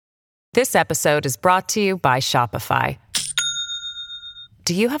This episode is brought to you by Shopify.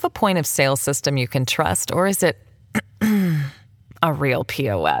 Do you have a point of sale system you can trust, or is it a real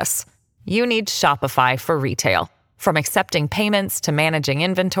POS? You need Shopify for retail. From accepting payments to managing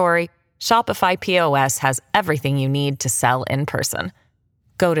inventory, Shopify POS has everything you need to sell in person.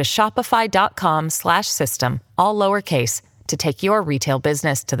 Go to shopify.com/system, all lowercase, to take your retail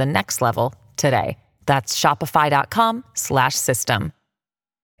business to the next level today. That's shopify.com/system.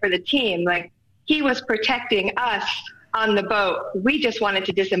 For the team, like, he was protecting us on the boat. We just wanted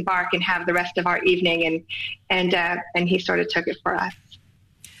to disembark and have the rest of our evening, and he sort of took it for us.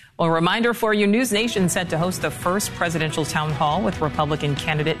 Well, a reminder for you, News Nation set to host the first presidential town hall with Republican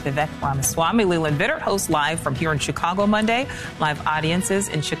candidate Vivek Ramaswamy. Leland Vittert hosts live from here in Chicago Monday. Live audiences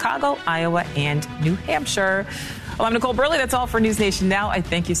in Chicago, Iowa, and New Hampshire. Well, I'm Nicole Burley. That's all for News Nation Now. I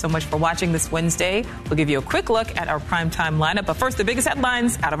thank you so much for watching this Wednesday. We'll give you a quick look at our primetime lineup. But first, the biggest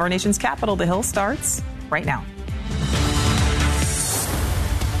headlines out of our nation's capital. The Hill starts right now.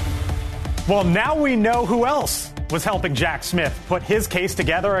 Well, now we know who else was helping Jack Smith put his case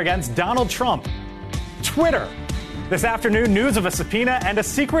together against Donald Trump. Twitter. This afternoon, news of a subpoena and a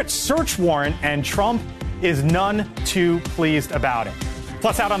secret search warrant, and Trump is none too pleased about it.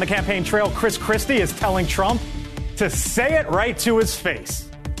 Plus, out on the campaign trail, Chris Christie is telling Trump to say it right to his face.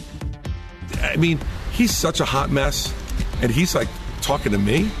 I mean, he's such a hot mess, and he's like talking to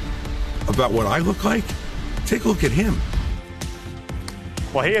me about what I look like. Take a look at him.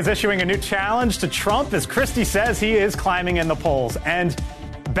 Well, he is issuing a new challenge to Trump as Christie says he is climbing in the polls. And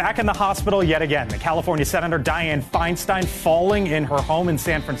back in the hospital yet again, the California Senator Dianne Feinstein falling in her home in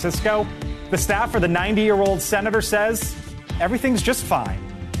San Francisco. The staff for the 90-year-old senator says everything's just fine.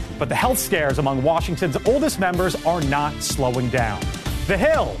 But the health scares among Washington's oldest members are not slowing down. The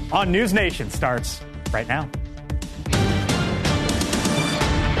Hill on News Nation starts right now.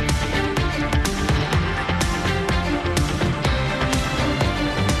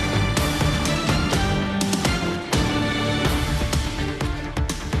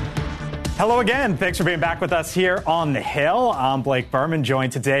 Hello again. Thanks for being back with us here on The Hill. I'm Blake Berman,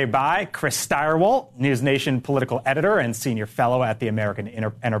 joined today by Chris Stirewalt, News Nation political editor and senior fellow at the American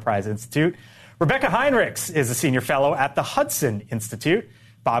Enterprise Institute. Rebecca Heinrichs is a senior fellow at the Hudson Institute.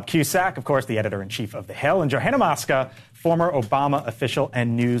 Bob Cusack, of course, the editor-in-chief of The Hill. And Johanna Maska, former Obama official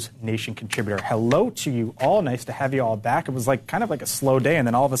and News Nation contributor. Hello to you all. Nice to have you all back. It was kind of like a slow day, and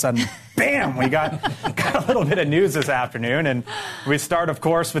then all of a sudden, bam, we got a little bit of news this afternoon. And we start, of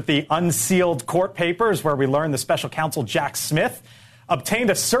course, with the unsealed court papers, where we learn the special counsel Jack Smith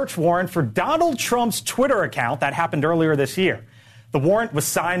obtained a search warrant for Donald Trump's Twitter account. That happened earlier this year. The warrant was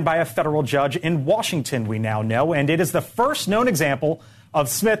signed by a federal judge in Washington, we now know, and it is the first known example of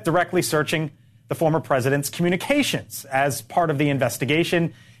Smith directly searching the former president's communications as part of the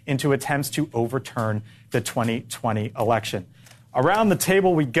investigation into attempts to overturn the 2020 election. Around the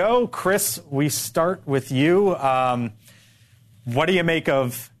table we go. Chris, we start with you. What do you make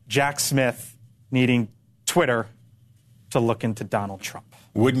of Jack Smith needing Twitter to look into Donald Trump?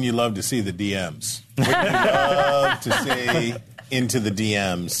 Wouldn't you love to see the DMs? Wouldn't you love to see into the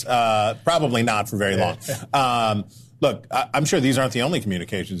DMs? Probably not for very long. Look, I'm sure these aren't the only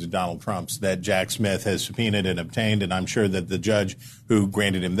communications of Donald Trump's that Jack Smith has subpoenaed and obtained, and I'm sure that the judge who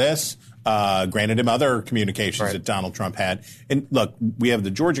granted him this granted him other communications that Donald Trump had. And look, we have the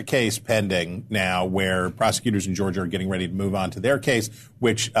Georgia case pending now, where prosecutors in Georgia are getting ready to move on to their case,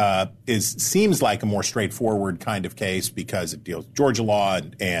 which seems like a more straightforward kind of case because it deals with Georgia law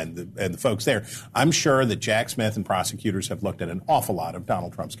and the folks there. I'm sure that Jack Smith and prosecutors have looked at an awful lot of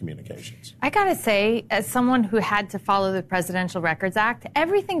Donald Trump's communications. I got to say, as someone who had to follow the Presidential Records Act,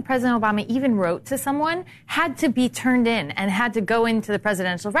 everything President Obama even wrote to someone had to be turned in and had to go into the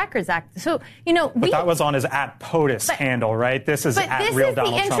Presidential Records Act. So, but that was on his @POTUS handle, right? This is at real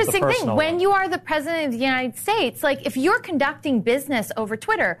Donald Trump, the personal one. But this is the interesting thing. When you are the president of the United States, if you're conducting business over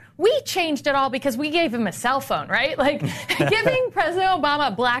Twitter, we changed it all because we gave him a cell phone, right? Giving President Obama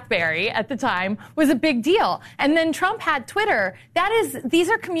a BlackBerry at the time was a big deal. And then Trump had Twitter. These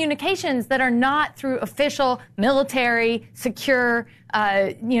are communications that are not through official military, secure,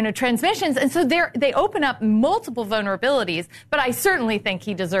 transmissions. And so they open up multiple vulnerabilities, but I certainly think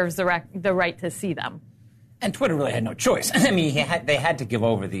he deserves the right to see them. And Twitter really had no choice. I mean, they had to give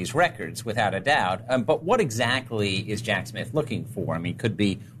over these records without a doubt. But what exactly is Jack Smith looking for? I mean, could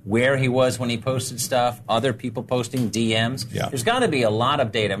be where he was when he posted stuff, other people posting DMs. Yeah. There's got to be a lot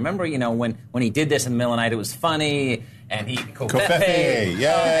of data. Remember, when he did this in the middle of the night, it was funny. And he Covfefe. Yay.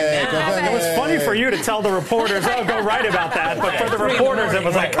 It was funny for you to tell the reporters, go write about that. But for the reporters, it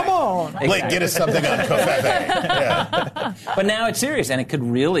was come on. Blake, get us something on Covfefe. Yeah. But now it's serious, and it could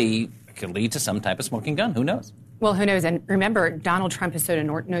really could lead to some type of smoking gun. Who knows? Well, who knows? And remember, Donald Trump is so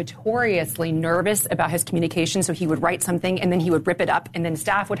notoriously nervous about his communication, so he would write something and then he would rip it up, and then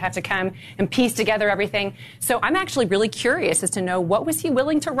staff would have to come and piece together everything. So I'm actually really curious as to know, what was he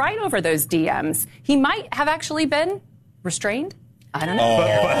willing to write over those DMs? He might have actually been restrained. I don't know.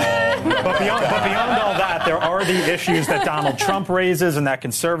 But beyond all that, there are the issues that Donald Trump raises and that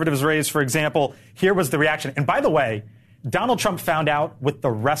conservatives raise. For example, here was the reaction. And by the way, Donald Trump found out with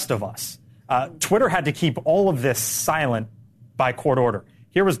the rest of us. Twitter had to keep all of this silent by court order.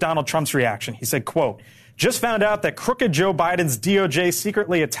 Here was Donald Trump's reaction. He said, quote, "Just found out that crooked Joe Biden's DOJ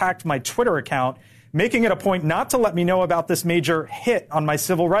secretly attacked my Twitter account, making it a point not to let me know about this major hit on my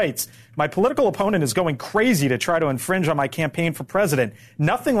civil rights. My political opponent is going crazy to try to infringe on my campaign for president.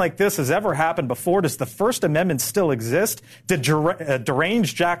 Nothing like this has ever happened before. Does the First Amendment still exist? Did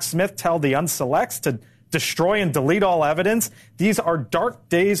deranged Jack Smith tell the unselects to destroy and delete all evidence? These are dark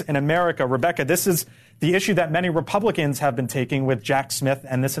days in America." Rebecca, this is the issue that many Republicans have been taking with Jack Smith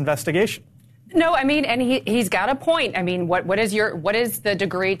and this investigation. No, I mean, and he's got a point. I mean, what is the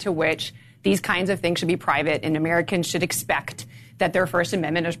degree to which these kinds of things should be private and Americans should expect that their First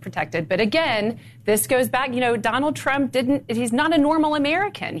Amendment is protected? But again, this goes back, Donald Trump he's not a normal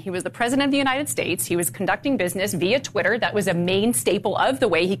American. He was the president of the United States. He was conducting business via Twitter. That was a main staple of the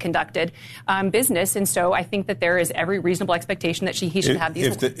way he conducted business. And so I think that there is every reasonable expectation that he should have these.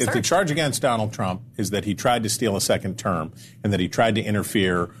 If the charge against Donald Trump is that he tried to steal a second term and that he tried to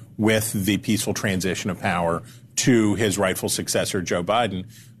interfere with the peaceful transition of power to his rightful successor, Joe Biden,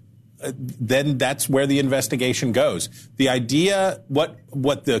 then that's where the investigation goes. The idea, what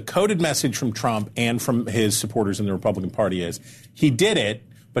the coded message from Trump and from his supporters in the Republican Party is, he did it,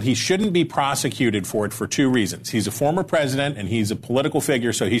 but he shouldn't be prosecuted for it for two reasons. He's a former president and he's a political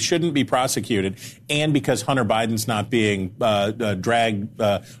figure, so he shouldn't be prosecuted. And because Hunter Biden's not being dragged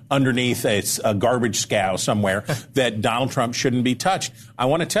underneath a garbage scow somewhere, that Donald Trump shouldn't be touched. I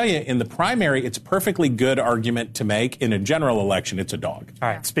want to tell you, in the primary, it's a perfectly good argument to make. In a general election, it's a dog. All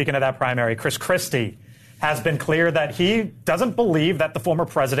right, speaking of that primary, Chris Christie has been clear that he doesn't believe that the former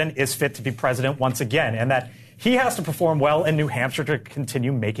president is fit to be president once again, and that he has to perform well in New Hampshire to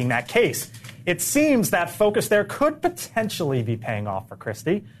continue making that case. It seems that focus there could potentially be paying off for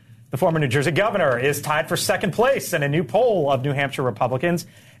Christie. The former New Jersey governor is tied for second place in a new poll of New Hampshire Republicans,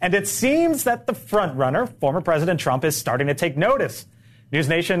 and it seems that the frontrunner, former President Trump, is starting to take notice. News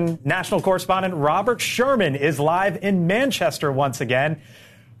Nation national correspondent Robert Sherman is live in Manchester once again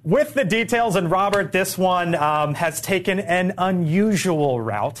with the details. And Robert, this one has taken an unusual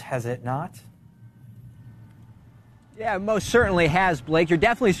route, has it not? Yeah, most certainly has, Blake. You're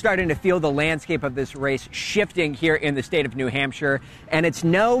definitely starting to feel the landscape of this race shifting here in the state of New Hampshire. And it's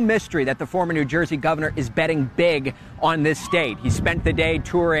no mystery that the former New Jersey governor is betting big on this state. He spent the day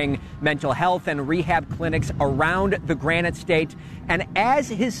touring mental health and rehab clinics around the Granite State. And as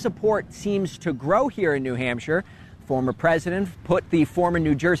his support seems to grow here in New Hampshire, the former president put the former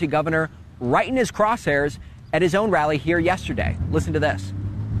New Jersey governor right in his crosshairs at his own rally here yesterday. Listen to this.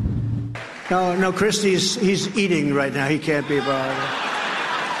 No, Christie's he's eating right now. He can't be bothered.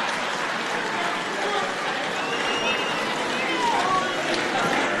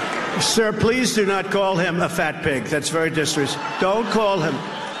 Sir, please do not call him a fat pig. That's very disrespectful. Don't call him.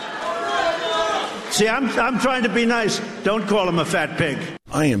 See, I'm trying to be nice. Don't call him a fat pig.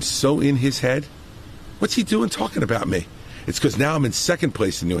 I am so in his head. What's he doing talking about me? It's because now I'm in second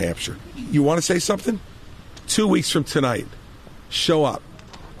place in New Hampshire. You want to say something? 2 weeks from tonight, show up.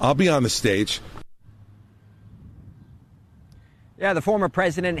 I'll be on the stage. Yeah, the former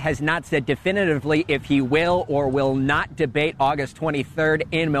president has not said definitively if he will or will not debate August 23rd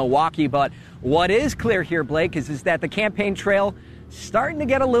in Milwaukee. But what is clear here, Blake, is that the campaign trail starting to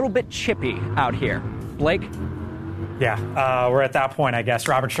get a little bit chippy out here. Blake? Yeah, we're at that point, I guess.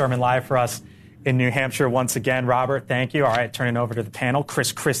 Robert Sherman live for us in New Hampshire once again. Robert, thank you. All right, turning over to the panel.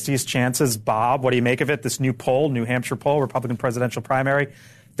 Chris Christie's chances. Bob, what do you make of it? This new poll, New Hampshire poll, Republican presidential primary.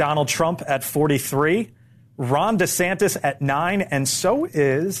 Donald Trump at 43, Ron DeSantis at 9, and so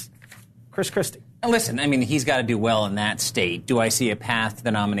is Chris Christie. Listen, I mean, he's got to do well in that state. Do I see a path to the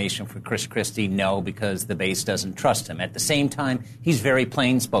nomination for Chris Christie? No, because the base doesn't trust him. At the same time, he's very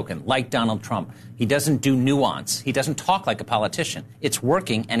plain-spoken, like Donald Trump. He doesn't do nuance. He doesn't talk like a politician. It's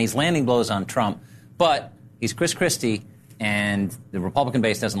working, and he's landing blows on Trump. But he's Chris Christie, and the Republican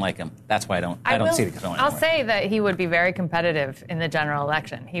base doesn't like him. That's why I don't see it going anywhere. I'll say that he would be very competitive in the general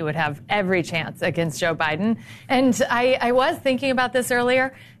election. He would have every chance against Joe Biden. And I was thinking about this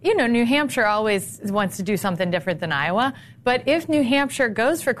earlier. You know, New Hampshire always wants to do something different than Iowa. But if New Hampshire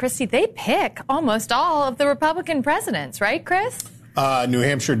goes for Christie, they pick almost all of the Republican presidents, right, Chris? New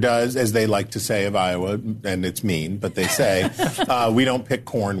Hampshire does, as they like to say of Iowa, and it's mean, but they say, we don't pick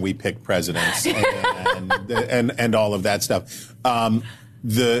corn, we pick presidents, and all of that stuff.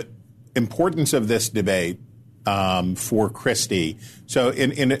 The importance of this debate for Christie. So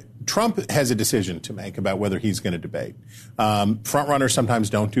Trump has a decision to make about whether he's going to debate. Frontrunners sometimes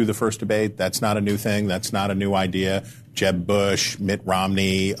don't do the first debate. That's not a new thing. That's not a new idea. Jeb Bush, Mitt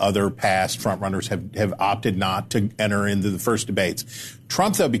Romney, other past frontrunners have opted not to enter into the first debates.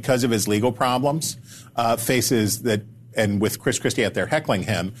 Trump, though, because of his legal problems, faces that, and with Chris Christie out there heckling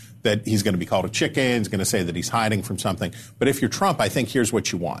him, that he's going to be called a chicken, he's going to say that he's hiding from something. But if you're Trump, I think here's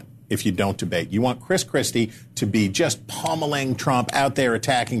what you want if you don't debate. You want Chris Christie to be just pummeling Trump, out there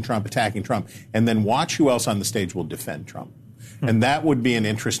attacking Trump, and then watch who else on the stage will defend Trump. And that would be an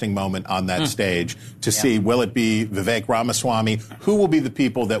interesting moment on that stage to see, will it be Vivek Ramaswamy? Who will be the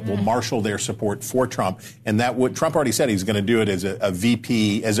people that will marshal their support for Trump? And that would, Trump already said he's going to do it as a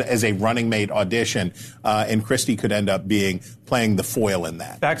VP, as a running mate audition. And Christie could end up playing the foil in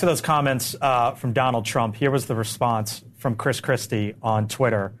that. Back to those comments from Donald Trump. Here was the response from Chris Christie on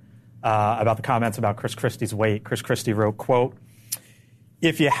Twitter about the comments about Chris Christie's weight. Chris Christie wrote, quote,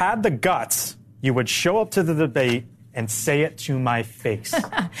 "If you had the guts, you would show up to the debate and say it to my face."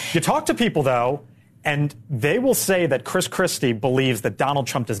 You talk to people, though, and they will say that Chris Christie believes that Donald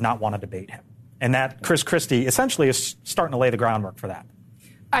Trump does not want to debate him, and that Chris Christie essentially is starting to lay the groundwork for that.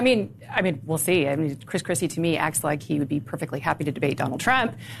 I mean, we'll see. I mean, Chris Christie, to me, acts like he would be perfectly happy to debate Donald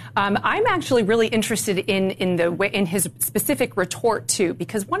Trump. I'm actually really interested in his specific retort too,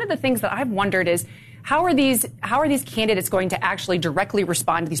 because one of the things that I've wondered is how are these candidates going to actually directly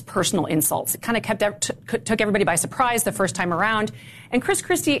respond to these personal insults? It kind of took everybody by surprise the first time around. And Chris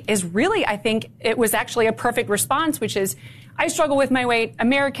Christie is really, I think, it was actually a perfect response, which is, I struggle with my weight.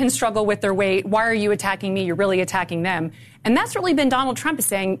 Americans struggle with their weight. Why are you attacking me? You're really attacking them. And that's really been Donald Trump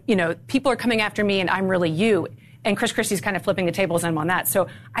saying, people are coming after me and I'm really you. And Chris Christie's kind of flipping the tables on that. So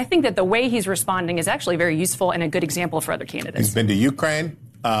I think that the way he's responding is actually very useful and a good example for other candidates. He's been to Ukraine.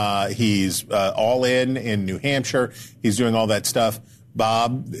 He's all in New Hampshire. He's doing all that stuff.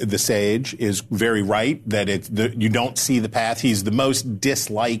 Bob, the sage, is very right that you don't see the path. He's the most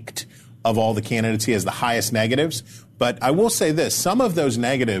disliked of all the candidates. He has the highest negatives. But I will say this, some of those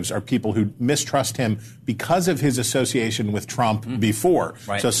negatives are people who mistrust him because of his association with Trump before.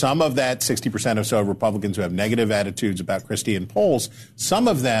 Right. So some of that 60% or so of Republicans who have negative attitudes about Christie in polls, some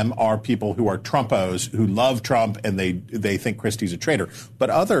of them are people who are Trumpos, who love Trump and they think Christie's a traitor.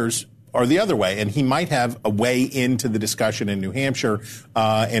 But others are the other way, and he might have a way into the discussion in New Hampshire.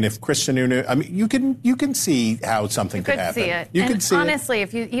 And if Chris Sununu, I mean, you can see how something could happen. See it. You and could see honestly,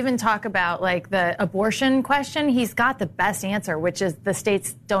 if you even talk about like the abortion question, he's got the best answer, which is the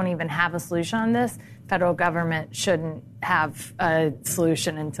states don't even have a solution on this. Federal government shouldn't have a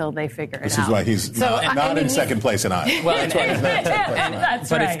solution until they figure it out. This is why he's not in second place in Iowa. Well, that's That's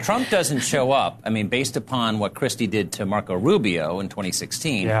but right. if Trump doesn't show up, I mean, based upon what Christie did to Marco Rubio in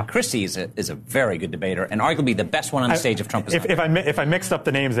 2016, Christie is a very good debater and arguably the best one on the stage if Trump is If I mixed up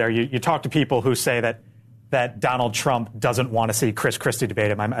the names there, you talk to people who say that Donald Trump doesn't want to see Chris Christie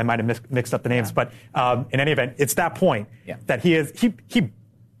debate him. I might have mixed up the names, but in any event, it's that point that he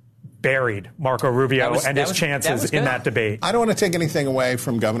buried Marco Rubio and his chances in that debate. I don't want to take anything away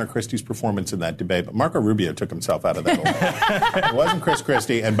from Governor Christie's performance in that debate, but Marco Rubio took himself out of that. It wasn't Chris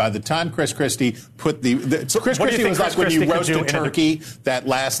Christie, and by the time Chris Christie put Chris Christie was like when you roast a turkey, that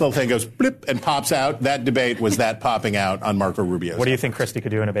last little thing goes blip and pops out. That debate was that popping out on Marco Rubio. What do you think Christie could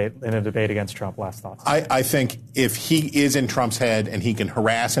do in a debate against Trump? Last thoughts. I think if he is in Trump's head and he can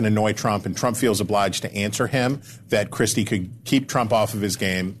harass and annoy Trump and Trump feels obliged to answer him, that Christie could keep Trump off of his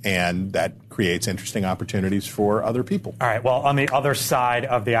game, and that creates interesting opportunities for other people. All right. Well, on the other side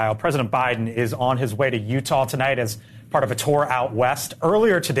of the aisle, President Biden is on his way to Utah tonight as part of a tour out west.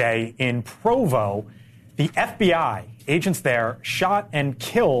 Earlier today in Provo, the FBI agents there shot and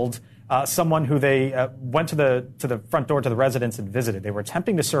killed someone who they went to the front door to the residence and visited. They were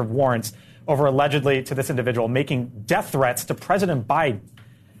attempting to serve warrants over allegedly to this individual making death threats to President Biden.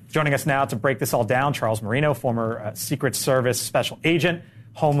 Joining us now to break this all down, Charles Marino, former Secret Service special agent,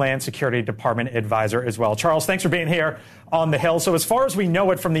 Homeland Security Department advisor as well. Charles, thanks for being here on the Hill. So as far as we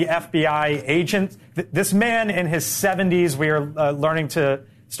know it from the FBI agent, this man in his 70s, we are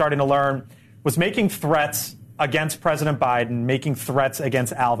starting to learn, was making threats against President Biden, making threats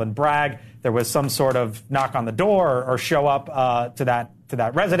against Alvin Bragg. There was some sort of knock on the door or show up to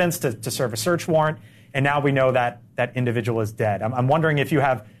that residence to serve a search warrant. And now we know that that individual is dead. I'm wondering if you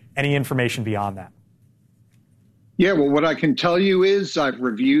have any information beyond that. Yeah, well, what I can tell you is I've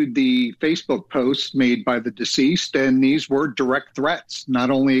reviewed the Facebook posts made by the deceased, and these were direct threats, not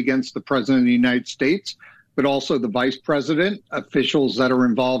only against the President of the United States, but also the Vice President, officials that are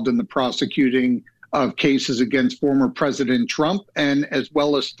involved in the prosecuting of cases against former President Trump, and as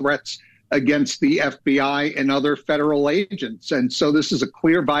well as threats against the FBI and other federal agents. And so this is a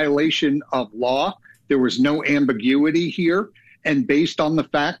clear violation of law. There was no ambiguity here. And based on the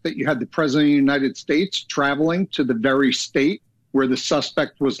fact that you had the President of the United States traveling to the very state where the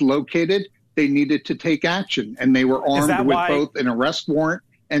suspect was located, they needed to take action. And they were armed with both an arrest warrant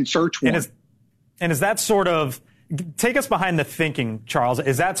and search warrant. And is that sort of, take us behind the thinking, Charles,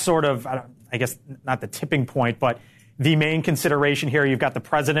 is that sort of, I guess not the tipping point, but the main consideration here? You've got the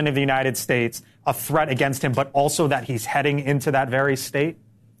President of the United States, a threat against him, but also that he's heading into that very state?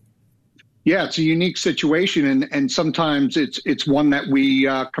 Yeah, it's a unique situation, and sometimes it's one that we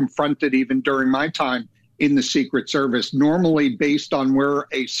confronted even during my time in the Secret Service. Normally, based on where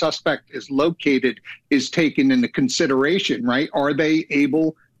a suspect is located, is taken into consideration, right? Are they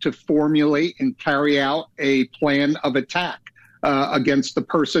able to formulate and carry out a plan of attack against the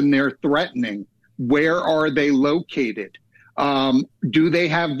person they're threatening? Where are they located? Do they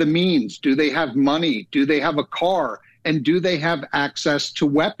have the means? Do they have money? Do they have a car? And do they have access to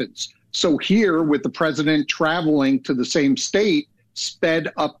weapons? So here, with the president traveling to the same state, sped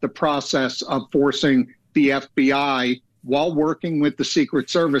up the process of forcing the FBI, while working with the Secret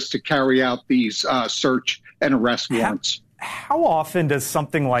Service, to carry out these search and arrest warrants. How often does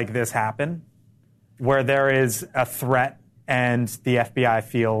something like this happen, where there is a threat and the FBI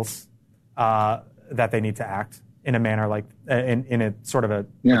feels that they need to act in a manner like, in a sort of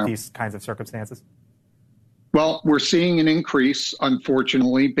with these kinds of circumstances? Well, we're seeing an increase,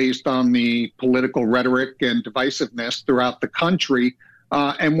 unfortunately, based on the political rhetoric and divisiveness throughout the country.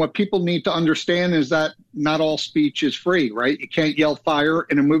 And what people need to understand is that not all speech is free, right? You can't yell fire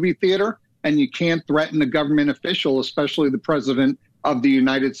in a movie theater, and you can't threaten a government official, especially the President of the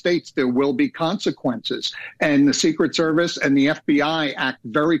United States. There will be consequences. And the Secret Service and the FBI act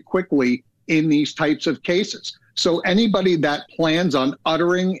very quickly in these types of cases. So anybody that plans on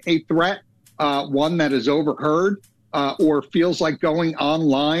uttering a threat, one that is overheard, or feels like going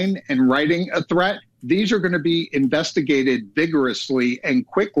online and writing a threat, these are going to be investigated vigorously and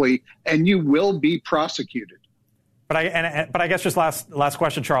quickly, and you will be prosecuted. But I guess just last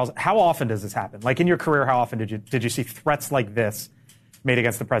question, Charles. How often does this happen? Like in your career, how often did you see threats like this made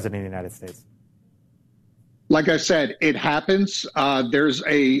against the President of the United States? Like I said, it happens. There's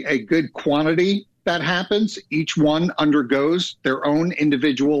a good quantity that happens. Each one undergoes their own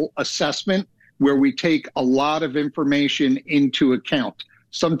individual assessment where we take a lot of information into account.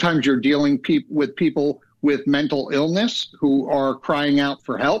 Sometimes you're dealing with people with mental illness who are crying out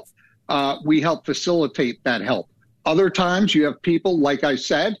for help. We help facilitate that help. Other times you have people, like I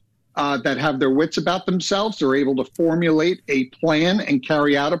said, that have their wits about themselves. They're able to formulate a plan and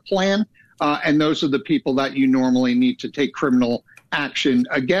carry out a plan. And those are the people that you normally need to take criminal action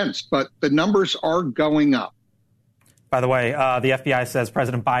against. But the numbers are going up. By the way, the FBI says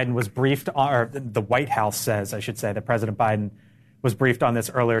President Biden was briefed on, or the White House says, I should say, that President Biden was briefed on this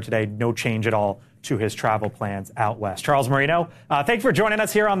earlier today. No change at all to his travel plans out west. Charles Marino, thank you for joining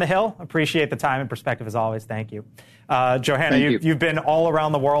us here on The Hill. Appreciate the time and perspective as always. Thank you. Johanna, you've been all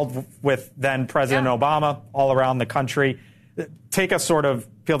around the world with then President Obama, all around the country. Take us sort of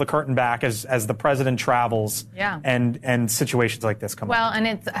peel the curtain back as the president travels and situations like this come up. Well, and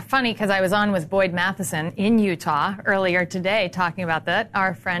it's funny because I was on with Boyd Matheson in Utah earlier today talking about that,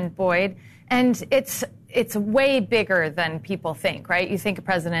 our friend Boyd, and it's way bigger than people think, right? You think a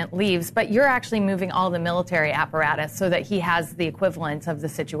president leaves, but you're actually moving all the military apparatus so that he has the equivalent of the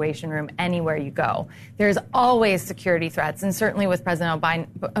Situation Room anywhere you go. There's always security threats, and certainly with President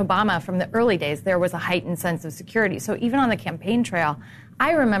Obama from the early days, there was a heightened sense of security. So even on the campaign trail,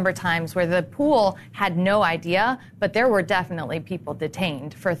 I remember times where the pool had no idea, but there were definitely people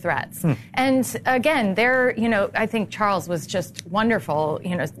detained for threats. And again, I think Charles was just wonderful,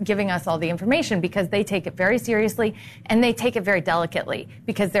 giving us all the information because they take it very seriously and they take it very delicately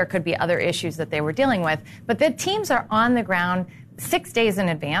because there could be other issues that they were dealing with. But the teams are on the ground 6 days in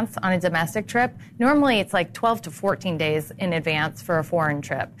advance on a domestic trip. Normally it's like 12 to 14 days in advance for a foreign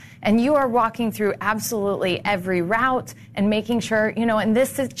trip. And you are walking through absolutely every route and making sure, in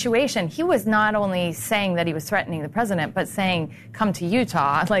this situation, he was not only saying that he was threatening the president, but saying, come to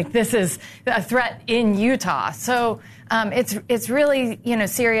Utah. Like, this is a threat in Utah. So it's really,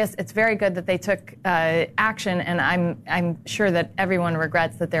 serious. It's very good that they took action. And I'm sure that everyone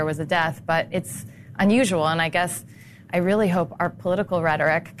regrets that there was a death, but it's unusual. And I guess I really hope our political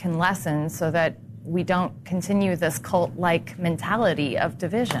rhetoric can lessen so that we don't continue this cult-like mentality of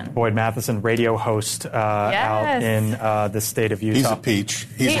division. Boyd Matheson, radio host out in the state of Utah. He's a peach.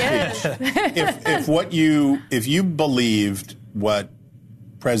 He's a peach. If you believed what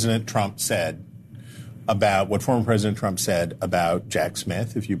President Trump said about what former President Trump said about Jack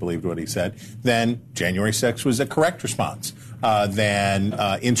Smith, if you believed what he said, then January 6th was a correct response. Then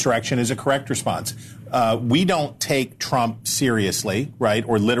insurrection is a correct response. We don't take Trump seriously, right,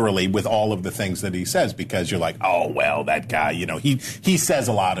 or literally with all of the things that he says, because you're like, oh, well, that guy, he says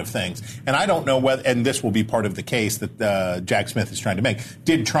a lot of things. And I don't know whether, and this will be part of the case that Jack Smith is trying to make.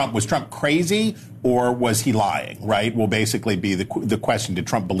 Was Trump crazy, or was he lying, right, will basically be the question. Did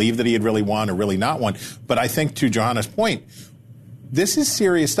Trump believe that he had really won or really not won? But I think, to Johanna's point, this is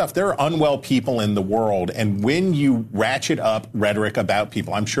serious stuff. There are unwell people in the world, and when you ratchet up rhetoric about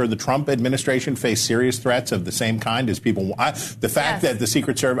people, I'm sure the Trump administration faced serious threats of the same kind as people. The fact that the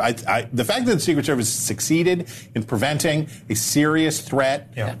Secret Service succeeded in preventing a serious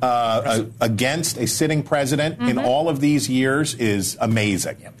threat against a sitting president in all of these years is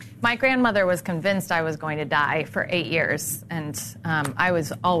amazing. My grandmother was convinced I was going to die for 8 years, and I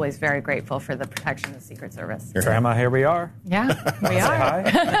was always very grateful for the protection of the Secret Service. Your grandma, here we are. Yeah, we are. Hi.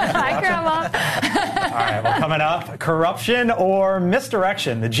 Hi, Grandma. All right, well, coming up, corruption or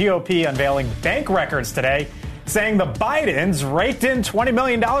misdirection. The GOP unveiling bank records today, saying the Bidens raked in $20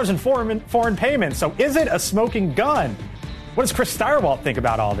 million in foreign payments. So is it a smoking gun? What does Chris Stirewalt think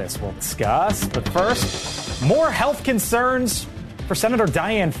about all this? We'll discuss. But first, more health concerns for Senator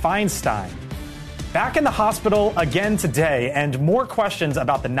Dianne Feinstein. Back in the hospital again today, and more questions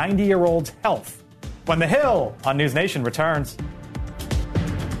about the 90-year-old's health when The Hill on News Nation returns.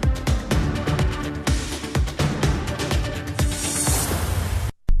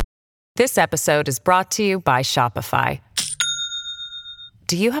 This episode is brought to you by Shopify.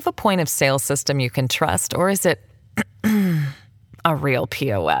 Do you have a point of sale system you can trust, or is it a real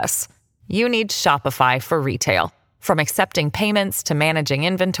POS? You need Shopify for retail. From accepting payments to managing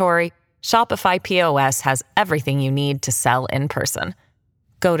inventory, Shopify POS has everything you need to sell in person.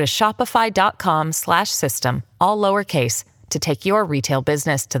 Go to shopify.com/system, all lowercase, to take your retail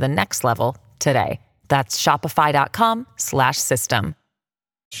business to the next level today. That's shopify.com/system.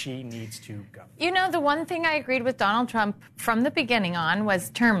 She needs to go. The one thing I agreed with Donald Trump from the beginning on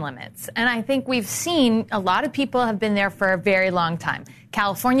was term limits. And I think we've seen a lot of people have been there for a very long time.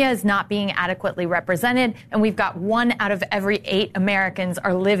 California is not being adequately represented, and we've got 1 out of every 8 Americans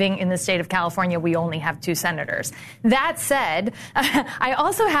are living in the state of California. We only have 2 senators. That said, I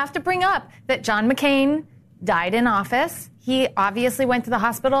also have to bring up that John McCain died in office. He obviously went to the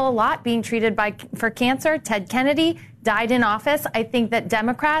hospital a lot being treated for cancer. Ted Kennedy died in office. I think that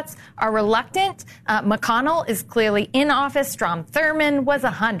Democrats are reluctant. McConnell is clearly in office. Strom Thurmond was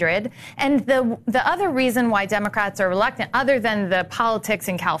 100. And the other reason why Democrats are reluctant, other than the politics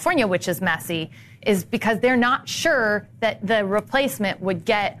in California, which is messy, is because they're not sure that the replacement would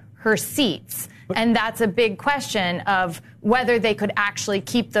get her seats. And that's a big question of whether they could actually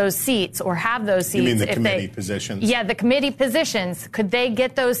keep those seats or have those seats. You mean the committee positions? Yeah, the committee positions. Could they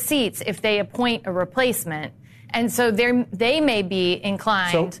get those seats if they appoint a replacement? And so they may be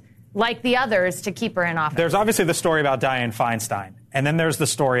inclined, like the others, to keep her in office. There's obviously the story about Dianne Feinstein, and then there's the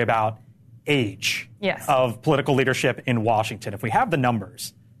story about age of political leadership in Washington. If we have the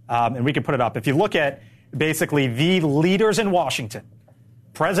numbers, and we can put it up, if you look at basically the leaders in Washington,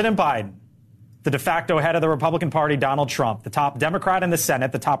 President Biden, the de facto head of the Republican Party, Donald Trump, the top Democrat in the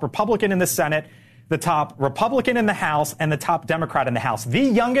Senate, the top Republican in the Senate, the top Republican in the House, and the top Democrat in the House. The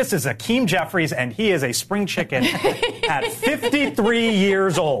youngest is Hakeem Jeffries, and he is a spring chicken at 53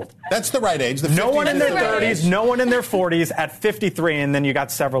 years old. That's the right age. No one in their 30s, no one in their 40s at 53, and then you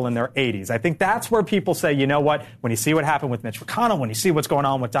got several in their 80s. I think that's where people say, you know what, when you see what happened with Mitch McConnell, when you see what's going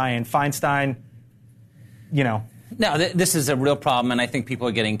on with Dianne Feinstein, No, this is a real problem, and I think people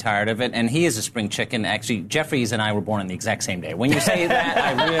are getting tired of it. And he is a spring chicken. Actually, Jeffries and I were born on the exact same day. When you say that,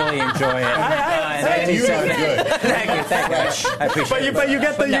 I really enjoy it. You did good. Thank you. I appreciate it. But you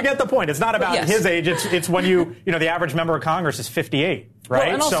get the point. It's not about his age. It's when the average member of Congress is 58.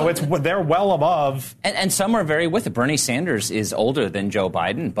 Right, well, also, so they're well above. And some are very with it. Bernie Sanders is older than Joe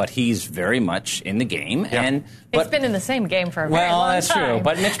Biden, but he's very much in the game. Yep. He's been in the same game for a very long time. Well, that's true.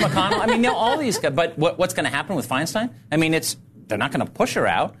 But Mitch McConnell, all these guys. But what's going to happen with Feinstein? They're not going to push her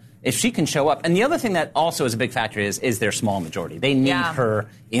out if she can show up. And the other thing that also is a big factor is their small majority. They need her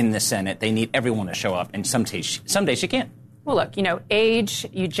in the Senate. They need everyone to show up, and someday she can't. Well, look, age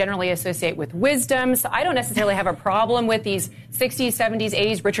you generally associate with wisdom. So I don't necessarily have a problem with these 60s, 70s,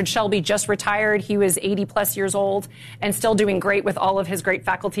 80s. Richard Shelby just retired. He was 80 plus years old and still doing great with all of his great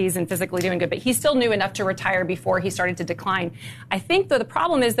faculties and physically doing good. But he still knew enough to retire before he started to decline. I think, though, the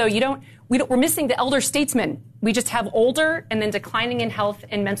problem is, though, we're missing the elder statesmen. We just have older and then declining in health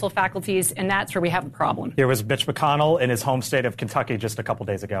and mental faculties, and that's where we have the problem. Here was Mitch McConnell in his home state of Kentucky just a couple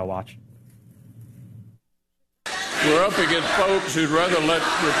days ago. Watch. We're up against folks who'd rather let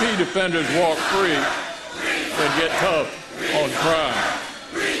repeat offenders walk free than get tough on crime.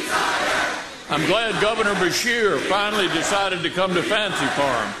 I'm glad Governor Beshear finally decided to come to Fancy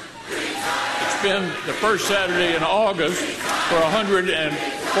Farm. It's been the first Saturday in August for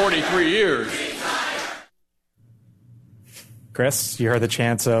 143 years. Chris, you heard the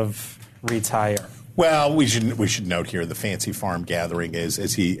chance of retire. Well, we should note here the Fancy Farm gathering is,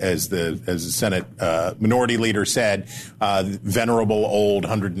 as the Senate Minority Leader said, venerable old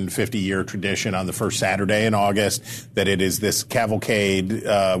 150-year tradition on the first Saturday in August, that it is this cavalcade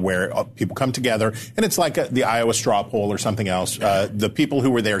where people come together, and it's like the Iowa straw poll or something else. The people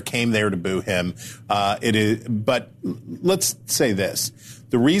who were there came there to boo him. But let's say this: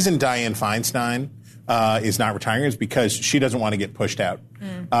 the reason Dianne Feinstein is not retiring is because she doesn't want to get pushed out.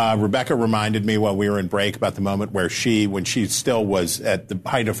 Rebecca reminded me while we were in break about the moment where when she still was at the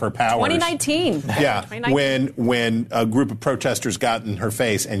height of her powers. 2019. Yeah, 2019. when a group of protesters got in her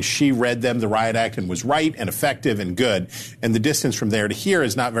face and she read them the riot act and was right and effective and good. And the distance from there to here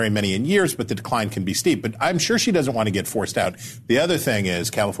is not very many in years, but the decline can be steep. But I'm sure she doesn't want to get forced out. The other thing is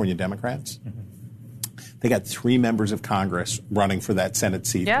California Democrats. They got 3 members of Congress running for that Senate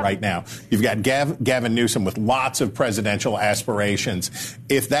seat right now. You've got Gavin Newsom with lots of presidential aspirations.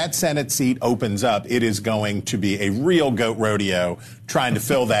 If that Senate seat opens up, it is going to be a real goat rodeo trying to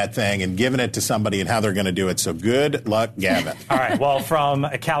fill that thing and giving it to somebody and how they're going to do it. So good luck, Gavin. All right. Well, from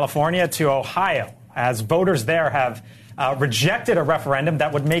California to Ohio, as voters there have rejected a referendum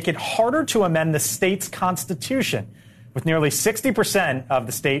that would make it harder to amend the state's constitution, with nearly 60% of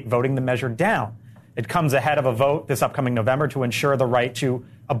the state voting the measure down. It comes ahead of a vote this upcoming November to ensure the right to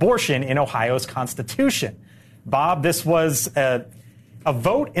abortion in Ohio's constitution. Bob, this was a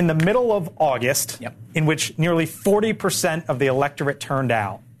vote in the middle of August in which nearly 40% of the electorate turned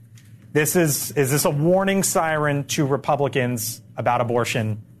out. Is this a warning siren to Republicans about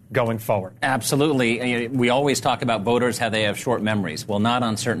abortion going forward? Absolutely. We always talk about voters, how they have short memories. Well, not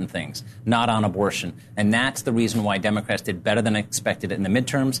on certain things, not on abortion. And that's the reason why Democrats did better than expected in the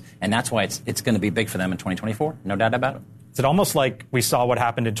midterms, and that's why it's going to be big for them in 2024. No doubt about it. Is it almost like we saw what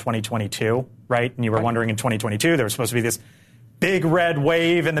happened in 2022, right? And you were wondering in 2022 there was supposed to be this big red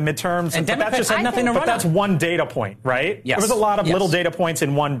wave in the midterms. And Democrats just had nothing to run on. But that's one data point, right? Yes. There was a lot of little data points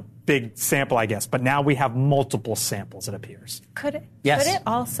in one big sample, I guess. But now we have multiple samples, it appears. Could it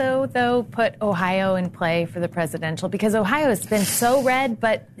also, though, put Ohio in play for the presidential? Because Ohio has been so red,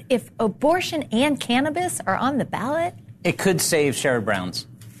 but if abortion and cannabis are on the ballot? It could save Sherrod Brown's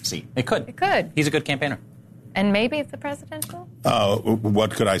seat. It could. It could. He's a good campaigner. And maybe the presidential?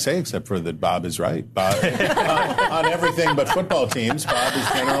 What could I say except for that Bob is right? Bob, on everything but football teams, Bob is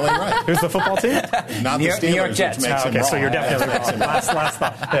generally right. Who's the football team? Not the Steelers, New York Jets. which makes him wrong. So you're definitely wrong. Last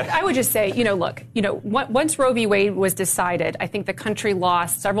thought. I would just say, look, once Roe v. Wade was decided, I think the country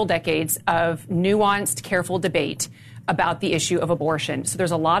lost several decades of nuanced, careful debate about the issue of abortion. So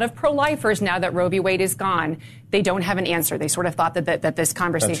there's a lot of pro-lifers now that Roe v. Wade is gone. They don't have an answer. They sort of thought that this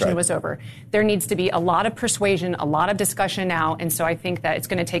conversation was over. There needs to be a lot of persuasion, a lot of discussion now, and so I think that it's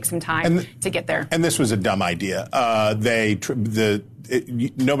going to take some time to get there. And this was a dumb idea.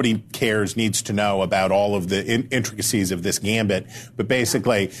 Nobody needs to know about all of the intricacies of this gambit, but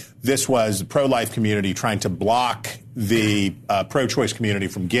basically this was the pro-life community trying to block the pro-choice community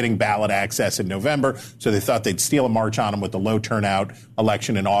from getting ballot access in November, so they thought they'd steal a march on them with the low turnout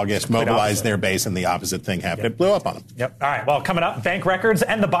election in August, mobilize their base, and the opposite thing happened. It blew up on them. Yep. All right. Well, coming up, bank records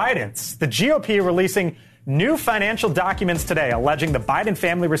and the Bidens. The GOP releasing new financial documents today alleging the Biden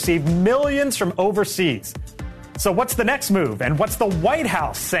family received millions from overseas. So what's the next move, and what's the White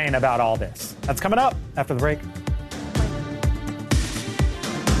House saying about all this? That's coming up after the break.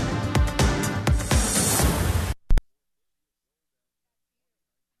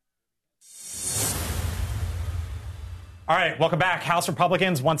 All right, welcome back. House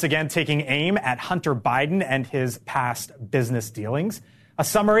Republicans once again taking aim at Hunter Biden and his past business dealings. A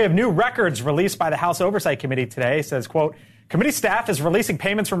summary of new records released by the House Oversight Committee today says, quote, committee staff is releasing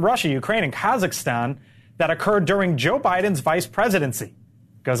payments from Russia, Ukraine, and Kazakhstan that occurred during Joe Biden's vice presidency.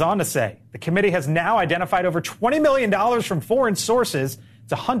 Goes on to say, the committee has now identified over $20 million from foreign sources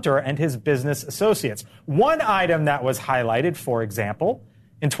to Hunter and his business associates. One item that was highlighted, for example,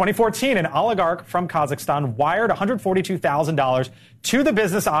 in 2014, an oligarch from Kazakhstan wired $142,000 to the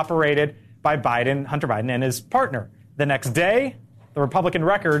business operated by Hunter Biden and his partner. The next day, the Republican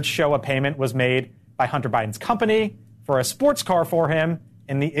records show a payment was made by Hunter Biden's company for a sports car for him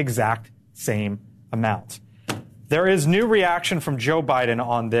in the exact same amount. There is new reaction from Joe Biden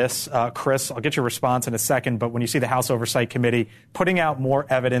on this. Chris, I'll get your response in a second, but when you see the House Oversight Committee putting out more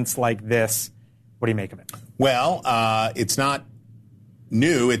evidence like this, what do you make of it? Well, it's not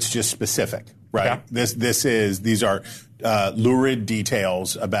new, it's just specific, right? Okay. These are lurid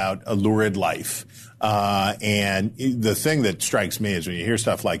details about a lurid life. And the thing that strikes me is when you hear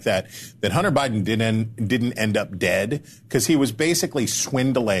stuff like that Hunter Biden didn't end up dead because he was basically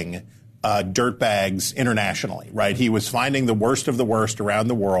swindling dirtbags internationally, right? He was finding the worst of the worst around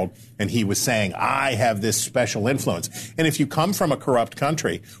the world, and he was saying, I have this special influence. And if you come from a corrupt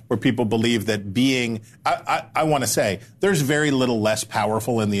country where people believe that I want to say, there's very little less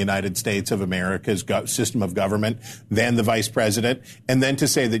powerful in the United States of America's system of government than the vice president. And then to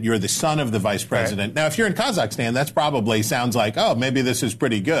say that you're the son of the vice president. Right. Now, if you're in Kazakhstan, that's probably sounds like, oh, maybe this is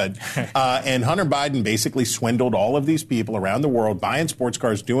pretty good. And Hunter Biden basically swindled all of these people around the world, buying sports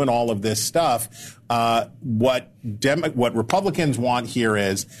cars, doing all of this stuff. What Republicans want here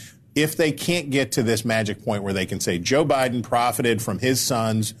is if they can't get to this magic point where they can say Joe Biden profited from his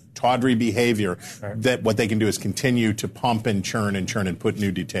son's tawdry behavior, that what they can do is continue to pump and churn and put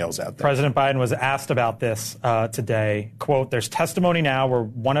new details out there. President Biden was asked about this today. Quote, there's testimony now where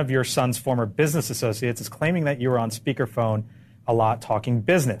one of your son's former business associates is claiming that you were on speakerphone a lot talking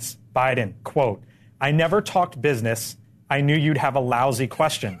business. Biden, quote, I never talked business. I knew you'd have a lousy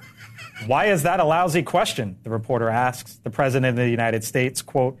question. Why is that a lousy question? The reporter asks the president of the United States,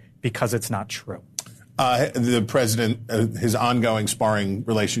 quote, because it's not true. The president, his ongoing sparring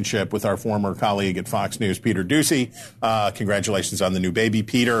relationship with our former colleague at Fox News, Peter Doocy. Congratulations on the new baby,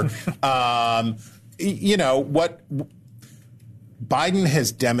 Peter. You know, what Biden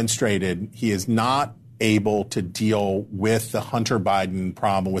has demonstrated, he is not able to deal with the Hunter Biden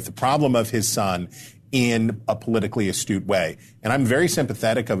problem, with the problem of his son, in a politically astute way. And I'm very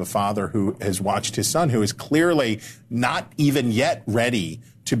sympathetic of a father who has watched his son, who is clearly not even yet ready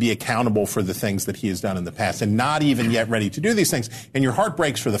to be accountable for the things that he has done in the past and not even yet ready to do these things. And your heart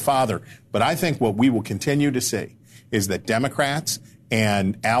breaks for the father. But I think what we will continue to see is that Democrats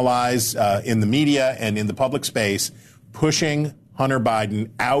and allies in the media and in the public space pushing Hunter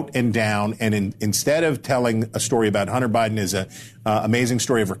Biden out and down, and instead of telling a story about Hunter Biden as an amazing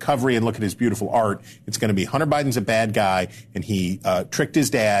story of recovery and look at his beautiful art, it's going to be Hunter Biden's a bad guy, and he tricked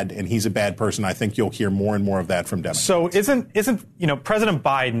his dad, and he's a bad person. I think you'll hear more and more of that from Democrats. So isn't President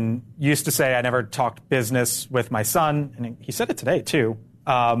Biden used to say, I never talked business with my son, and he said it today, too.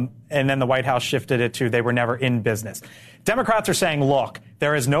 And then the White House shifted it to they were never in business. Democrats are saying, look,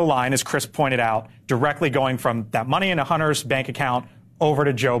 there is no line, as Chris pointed out, directly going from that money in a Hunter's bank account over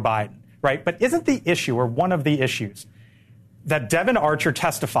to Joe Biden, right? But isn't the issue, or one of the issues, that Devin Archer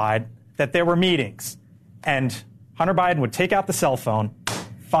testified that there were meetings and Hunter Biden would take out the cell phone,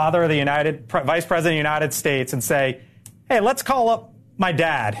 father of the Vice President of the United States, and say, hey, let's call up my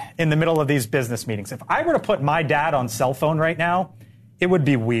dad in the middle of these business meetings. If I were to put my dad on cell phone right now, it would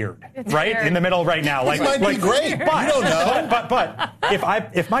be weird, right? In the middle right now. It might be great. But, you don't know. But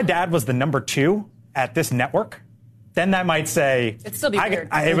if my dad was the number 2 at this network, then that might say it'd still be weird.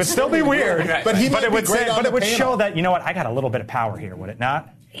 It would still be weird. But it would show that, you know what, I got a little bit of power here, would it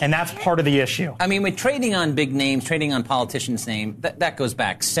not? And that's part of the issue. I mean, with trading on big names, trading on politicians' names, that goes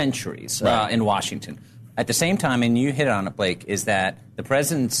back centuries in Washington. At the same time, and you hit on it, Blake, is that the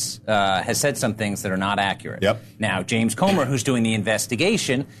president has said some things that are not accurate. Yep. Now, James Comer, who's doing the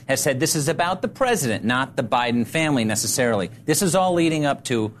investigation, has said this is about the president, not the Biden family necessarily. This is all leading up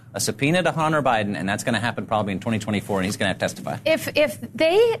to a subpoena to Hunter Biden, and that's going to happen probably in 2024, and he's going to have to testify. If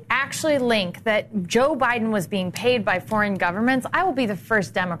they actually link that Joe Biden was being paid by foreign governments, I will be the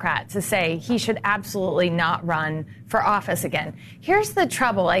first Democrat to say he should absolutely not run for office again. Here's the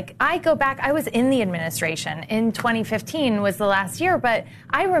trouble. Like, I go back, I was in the administration in 2015 was the last year, but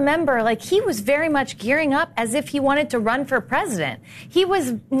I remember, like, he was very much gearing up as if he wanted to run for president. He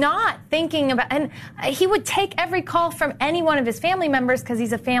was not thinking about, and he would take every call from any one of his family members because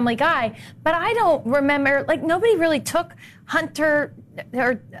he's a family guy. But I don't remember, like, nobody really took Hunter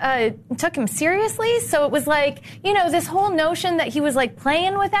or took him seriously. So it was like, you know, this whole notion that he was like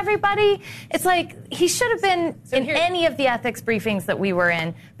playing with everybody. It's like he should have been in any of the ethics briefings that we were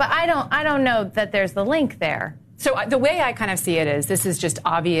in. But I don't know that there's the link there. So the way I kind of see it is this is just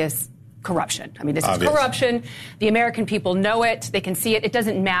obvious corruption. I mean, this Obvious. is corruption. The American people know it. They can see it. It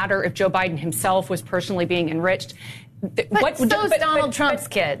doesn't matter if Joe Biden himself was personally being enriched. But Donald Trump's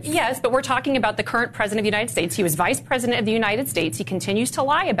kids. Yes, but we're talking about the current president of the United States. He was vice president of the United States. He continues to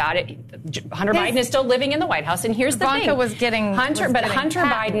lie about it. Hunter Biden is still living in the White House. And here's the thing. Hunter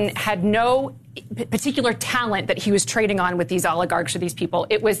Biden had no particular talent that he was trading on with these oligarchs or these people.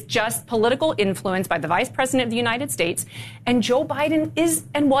 It was just political influence by the vice president of the United States. And Joe Biden is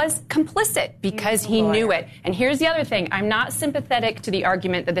and was complicit because he knew it. And here's the other thing. I'm not sympathetic to the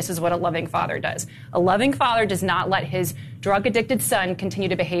argument that this is what a loving father does. A loving father does not let his drug-addicted son continue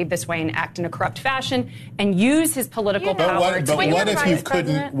to behave this way and act in a corrupt fashion and use his political power to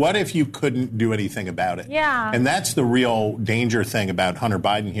what if you couldn't do anything about it? Yeah. And that's the real danger thing about Hunter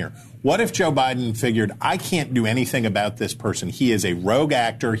Biden here. What if Joe Biden figured, I can't do anything about this person. He is a rogue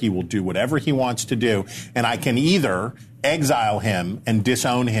actor. He will do whatever he wants to do. And I can either exile him and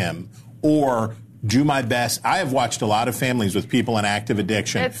disown him or do my best. I have watched a lot of families with people in active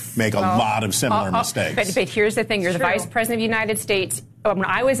addiction make a lot of similar mistakes. But here's the thing. You're the vice president of the United States. When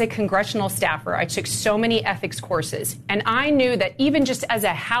I was a congressional staffer, I took so many ethics courses. And I knew that even just as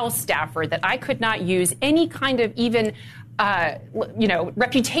a House staffer, that I could not use any kind of even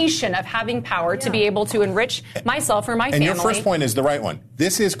reputation of having power to be able to enrich myself or my family. And your first point is the right one.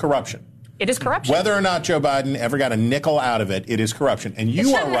 This is corruption. It is corruption. Whether or not Joe Biden ever got a nickel out of it, it is corruption. And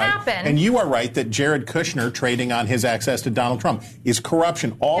you are right. Happen. And you are right that Jared Kushner trading on his access to Donald Trump is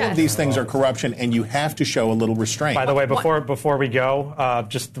corruption. All of these things are corruption, and you have to show a little restraint. By the way, before we go,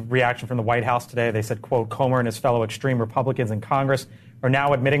 just the reaction from the White House today. They said, quote, Comer and his fellow extreme Republicans in Congress are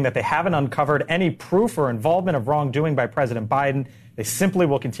now admitting that they haven't uncovered any proof or involvement of wrongdoing by President Biden. They simply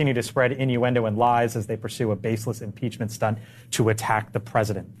will continue to spread innuendo and lies as they pursue a baseless impeachment stunt to attack the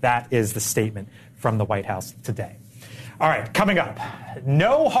president. That is the statement from the White House today. All right, coming up,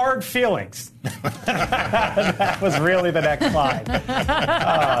 no hard feelings. That was really the next line. Oh,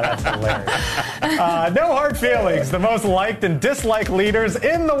 that's hilarious. No hard feelings. The most liked and disliked leaders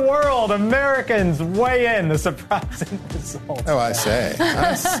in the world. Americans weigh in. The surprising results. Oh, I say.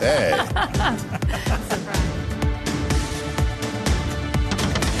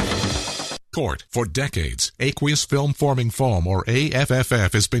 Court. For decades, aqueous film forming foam, or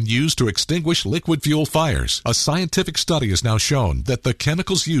AFFF, has been used to extinguish liquid fuel fires. A scientific study has now shown that the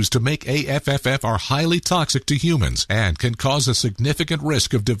chemicals used to make AFFF are highly toxic to humans and can cause a significant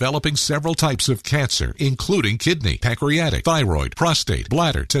risk of developing several types of cancer, including kidney, pancreatic, thyroid, prostate,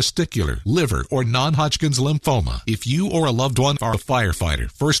 bladder, testicular, liver, or non-Hodgkin's lymphoma. If you or a loved one are a firefighter,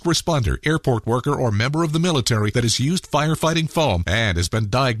 first responder, airport worker, or member of the military that has used firefighting foam and has been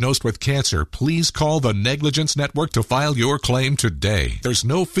diagnosed with cancer, please call the Negligence Network to file your claim today. There's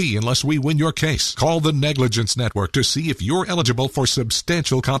no fee unless we win your case. Call the Negligence Network to see if you're eligible for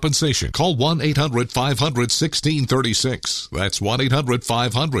substantial compensation. Call 1-800-500-1636. That's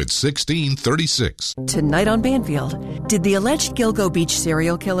 1-800-500-1636. Tonight on Banfield, did the alleged Gilgo Beach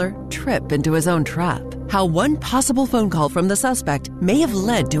serial killer trip into his own trap? How one possible phone call from the suspect may have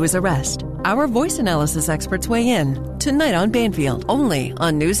led to his arrest. Our voice analysis experts weigh in. Tonight on Banfield, only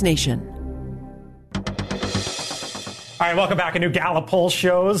on News Nation. All right, welcome back. A new Gallup poll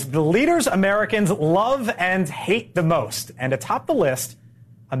shows the leaders Americans love and hate the most. And atop the list,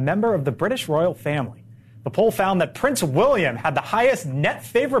 a member of the British royal family. The poll found that Prince William had the highest net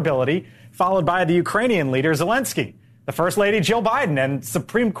favorability, followed by the Ukrainian leader Zelensky. The First Lady Jill Biden and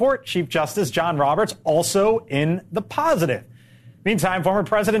Supreme Court Chief Justice John Roberts also in the positive. Meantime, former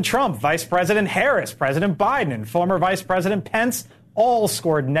President Trump, Vice President Harris, President Biden, and former Vice President Pence all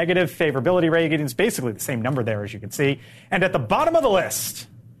scored negative favorability ratings, basically the same number there, as you can see. And at the bottom of the list,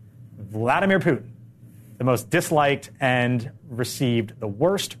 Vladimir Putin, the most disliked and received the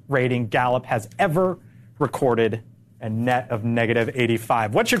worst rating Gallup has ever recorded, a net of negative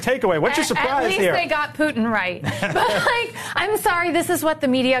 85. What's your takeaway? What's your surprise here? At least they got Putin right. But, I'm sorry, this is what the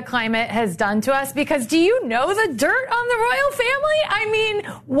media climate has done to us, because do you know the dirt on the royal family? I mean,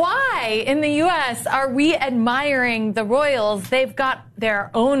 why in the U.S. are we admiring the royals? They've got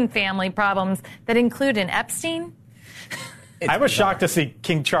their own family problems that include an Epstein. I was shocked to see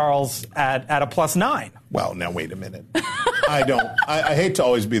King Charles at a +9. Well, now wait a minute. I hate to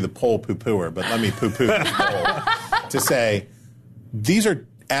always be the poll poo-pooer, but let me poo-poo this poll to say these are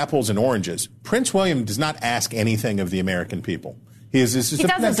apples and oranges. Prince William does not ask anything of the American people. He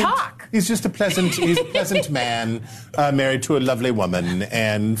doesn't talk. He's just a pleasant man, married to a lovely woman,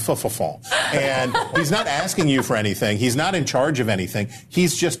 and and he's not asking you for anything. He's not in charge of anything.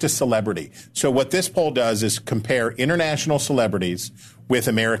 He's just a celebrity. So what this poll does is compare international celebrities with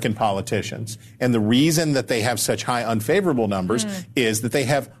American politicians. And the reason that they have such high unfavorable numbers is that they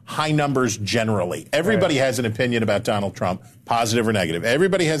have high numbers generally. Everybody has an opinion about Donald Trump, positive or negative.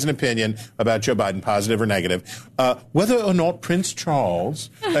 Everybody has an opinion about Joe Biden, positive or negative. Whether or not Prince Charles,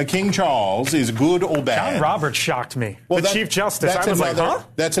 King Charles, is good or bad. John Roberts shocked me. Well, the Chief Justice. I was like, huh?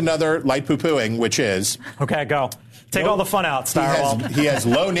 That's another light poo-pooing, which is... Okay, go. Take all the fun out, Steyerwalt. He has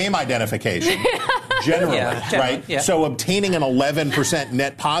low name identification, generally, right? Yeah. So obtaining an 11%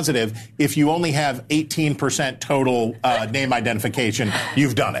 net positive, if you only have 18% total name identification,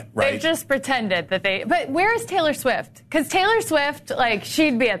 you've done it, right? They've just pretended that they... But where is Taylor Swift? Because Taylor Swift, like,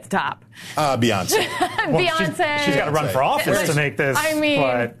 she'd be at the top. Beyonce. Beyonce. She's got to run for office to make this. I mean,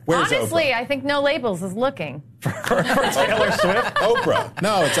 honestly, Oprah? I think No Labels is looking. for Taylor Swift? Oprah.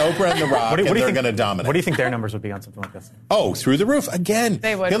 No, it's Oprah and The Rock, and they're going to dominate. What do you think their numbers would be on something like this? Oh, through the roof. Again,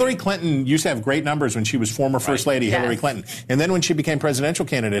 they would. Hillary Clinton used to have great numbers when she was former First Lady Hillary Clinton. And then when she became presidential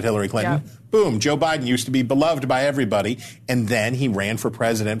candidate Hillary Clinton, boom, Joe Biden used to be beloved by everybody. And then he ran for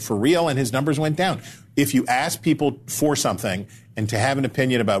president for real, and his numbers went down. If you ask people for something and to have an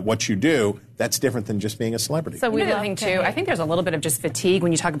opinion about what you do, that's different than just being a celebrity. So we think too. I think there's a little bit of just fatigue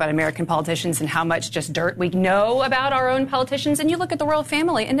when you talk about American politicians and how much just dirt we know about our own politicians. And you look at the royal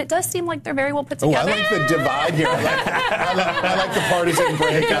family, and it does seem like they're very well put together. Oh, I like the divide here. I like the partisan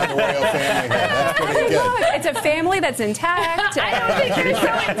break on the royal family here. That's pretty good. It's a family that's intact. I don't think you're so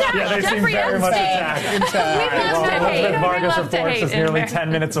intact. Yeah, they Jeffrey seem very much Epstein. intact. We love to hate. Elizabeth Vargas We love to reports hate is in nearly America.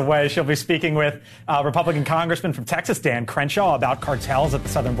 10 minutes away. She'll be speaking with Republican Congressman from Texas, Dan Crenshaw, about cartels at the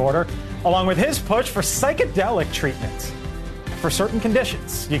southern border, along with his push for psychedelic treatments for certain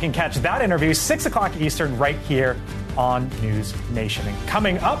conditions. You can catch that interview 6 o'clock Eastern right here on News Nation. And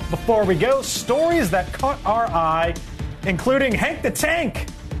coming up before we go, stories that caught our eye, including Hank the Tank,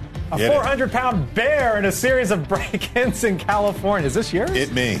 a 400-pound bear in a series of break-ins in California. Is this yours?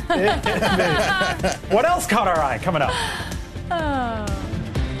 It me. It me. What else caught our eye? Coming up.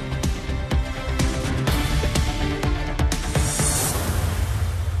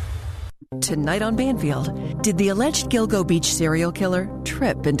 Tonight on Banfield, did the alleged Gilgo Beach serial killer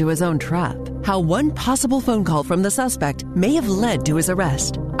trip into his own trap? How one possible phone call from the suspect may have led to his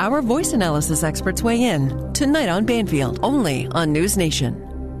arrest. Our voice analysis experts weigh in. Tonight on Banfield, only on News Nation.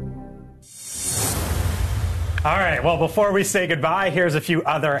 All right, well, before we say goodbye, here's a few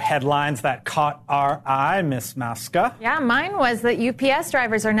other headlines that caught our eye. Miss Maska. Yeah, mine was that UPS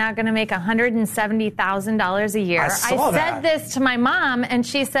drivers are now going to make $170,000 a year. I saw said this to my mom, and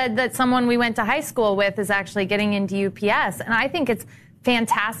she said that someone we went to high school with is actually getting into UPS. And I think it's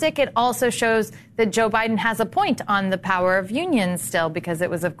fantastic. It also shows that Joe Biden has a point on the power of unions still, because it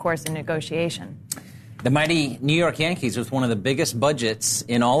was, of course, a negotiation. The mighty New York Yankees, with one of the biggest budgets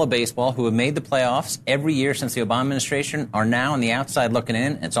in all of baseball, who have made the playoffs every year since the Obama administration, are now on the outside looking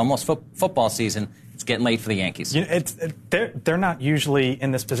in. It's almost football season. It's getting late for the Yankees. You know, they're not usually in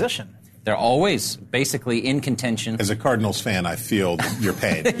this position. They're always basically in contention. As a Cardinals fan, I feel your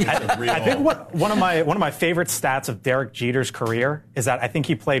pain. I think one of my favorite stats of Derek Jeter's career is that I think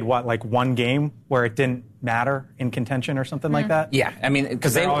he played one game where it didn't matter in contention or something like that. Yeah, I mean,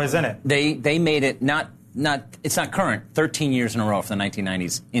 because they're always in it. They made it it's not current. 13 years in a row for the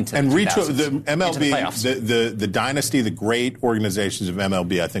 1990s into the 2000s, the MLB, into the playoffs. the dynasty, the great organizations of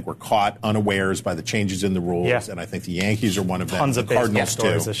MLB, I think were caught unawares by the changes in the rules, and I think the Yankees are one of them. Tons of Cardinals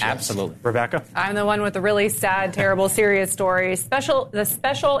stories too. this year. Absolutely, Rebecca. I'm the one with the really sad, terrible, serious story. The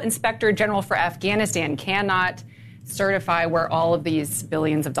Special Inspector General for Afghanistan cannot certify where all of these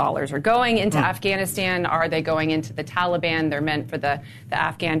billions of dollars are going into Afghanistan. Are they going into the Taliban? They're meant for the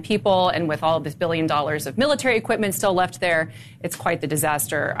Afghan people. And with all of this $1 billion of military equipment still left there, it's quite the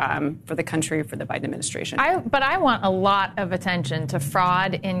disaster for the country, for the Biden administration. But I want a lot of attention to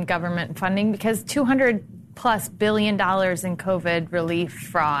fraud in government funding, because $200+ billion in COVID relief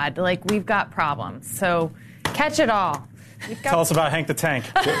fraud. Like, we've got problems. So catch it all. Tell us about Hank the Tank.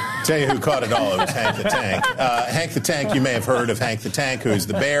 Tell you who caught it all. It was Hank the Tank. Hank the Tank, you may have heard of Hank the Tank, who's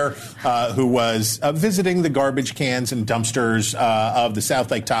the bear who was visiting the garbage cans and dumpsters of the South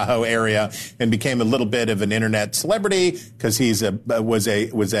Lake Tahoe area and became a little bit of an internet celebrity because he's was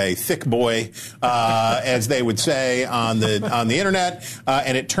a thick boy, as they would say on the internet.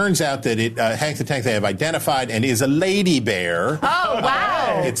 And it turns out that Hank the Tank they have identified and is a lady bear. Oh,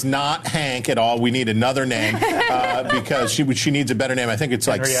 wow. It's not Hank at all. We need another name because she needs a better name. I think it's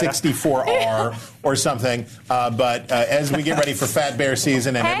like 64R or something. But as we get ready for Fat Bear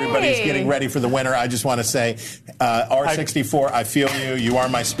season and everybody's getting ready for the winter, I just want to say, R64, I feel you. You are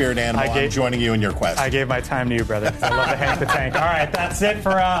my spirit animal. I'm joining you in your quest. I gave my time to you, brother. I love the Hank the Tank. All right, that's it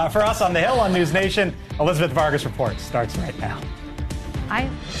for us on the Hill on News Nation. Elizabeth Vargas Report starts right now.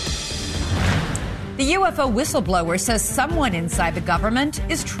 The The UFO whistleblower says someone inside the government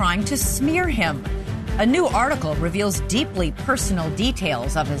is trying to smear him. A new article reveals deeply personal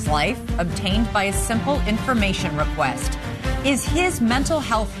details of his life obtained by a simple information request. Is his mental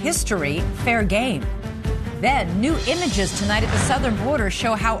health history fair game? Then, new images tonight at the southern border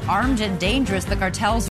show how armed and dangerous the cartels